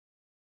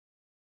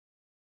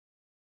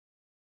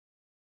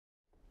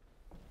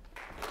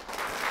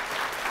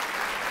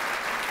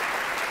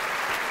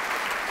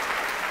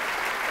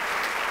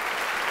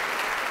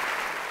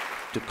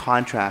To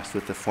contrast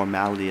with the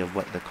formality of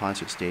what the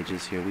concert stage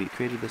is here, we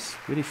created this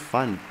really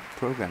fun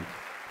program,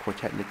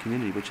 Quartet in the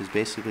Community, which is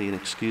basically an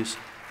excuse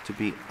to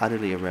be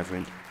utterly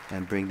irreverent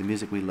and bring the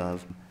music we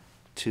love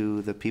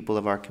to the people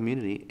of our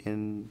community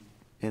in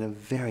a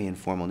very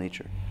informal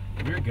nature.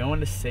 We're going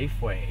to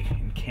Safeway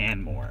in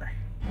Canmore.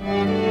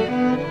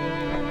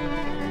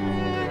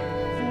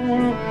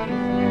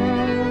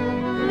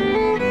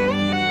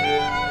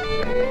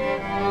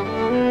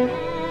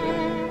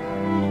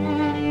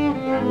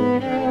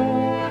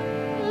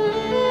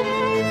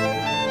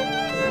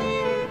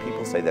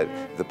 Say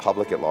that the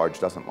public at large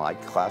doesn't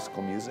like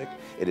classical music.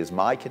 It is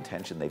my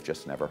contention they've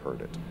just never heard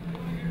it.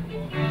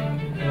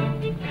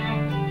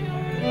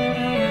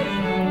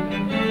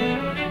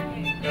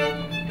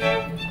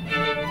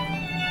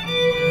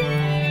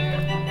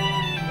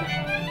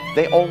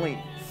 They only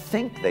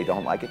think they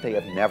don't like it. They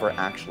have never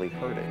actually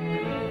heard it.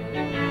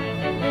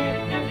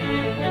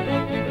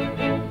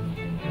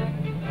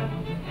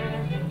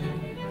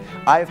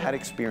 I've had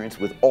experience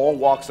with all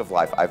walks of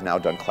life. I've now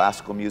done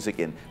classical music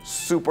in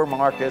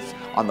supermarkets,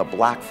 on the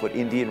Blackfoot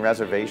Indian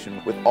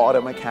Reservation, with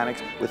auto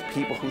mechanics, with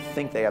people who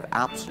think they have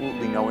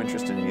absolutely no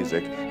interest in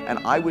music. And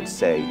I would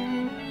say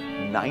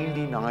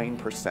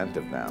 99%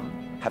 of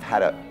them have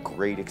had a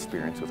great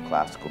experience with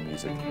classical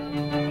music.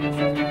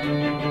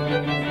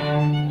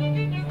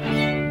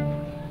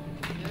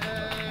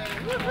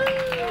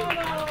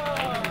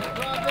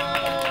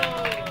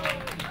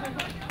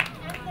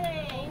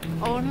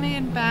 Only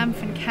in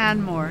Banff and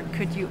Canmore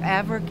could you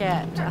ever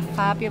get a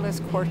fabulous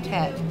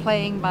quartet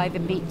playing by the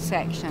beat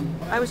section.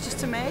 I was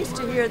just amazed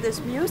to hear this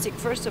music,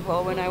 first of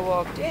all, when I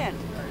walked in.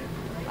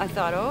 I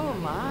thought, oh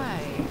my,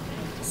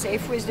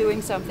 Safeway's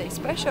doing something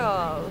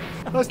special.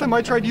 Last time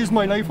I tried to use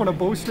my knife on a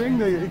bowstring,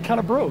 it kind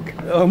of broke.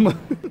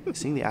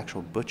 Seeing the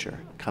actual butcher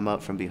come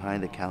out from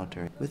behind the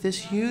counter with this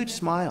huge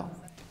smile.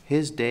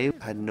 His day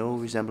had no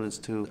resemblance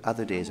to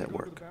other days at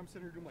work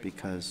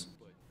because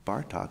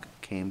Bartok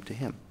came to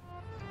him.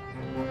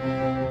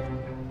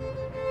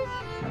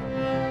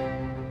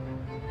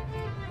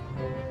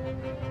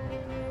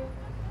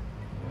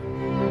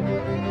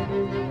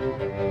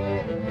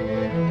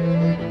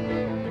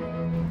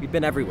 We've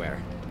been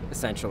everywhere,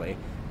 essentially.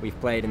 We've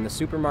played in the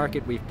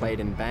supermarket, we've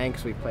played in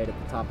banks, we've played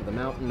at the top of the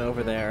mountain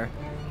over there,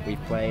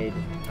 we've played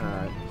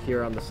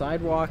here on the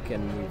sidewalk,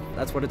 and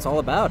that's what it's all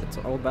about. It's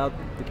all about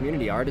the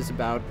community. Art is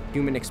about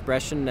human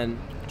expression and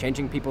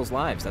changing people's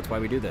lives. That's why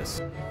we do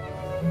this.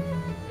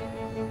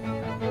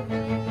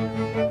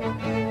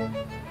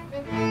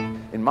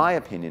 In my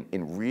opinion,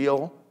 in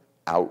real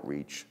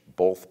outreach,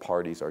 both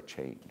parties are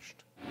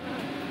changed.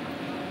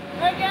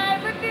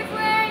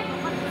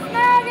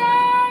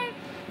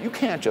 You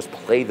can't just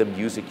play the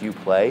music you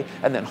play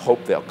and then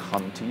hope they'll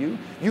come to you.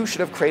 You should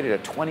have created a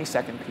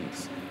 20-second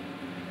piece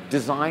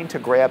designed to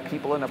grab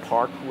people in a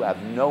park who have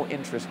no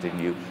interest in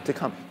you to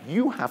come.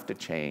 You have to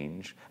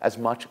change as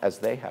much as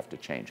they have to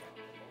change.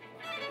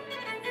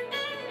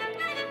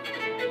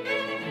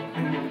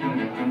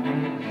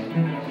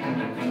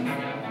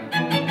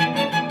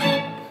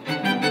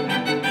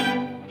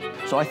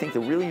 So I think the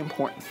really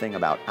important thing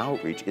about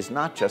outreach is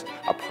not just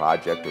a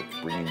project of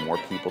bringing more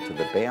people to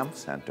the Banff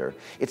Center.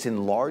 It's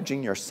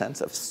enlarging your sense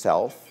of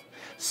self,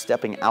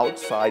 stepping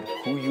outside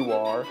who you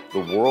are, the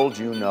world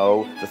you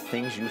know, the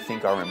things you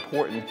think are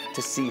important,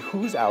 to see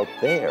who's out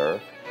there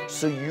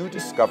so you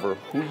discover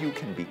who you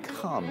can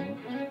become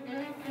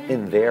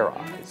in their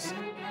eyes.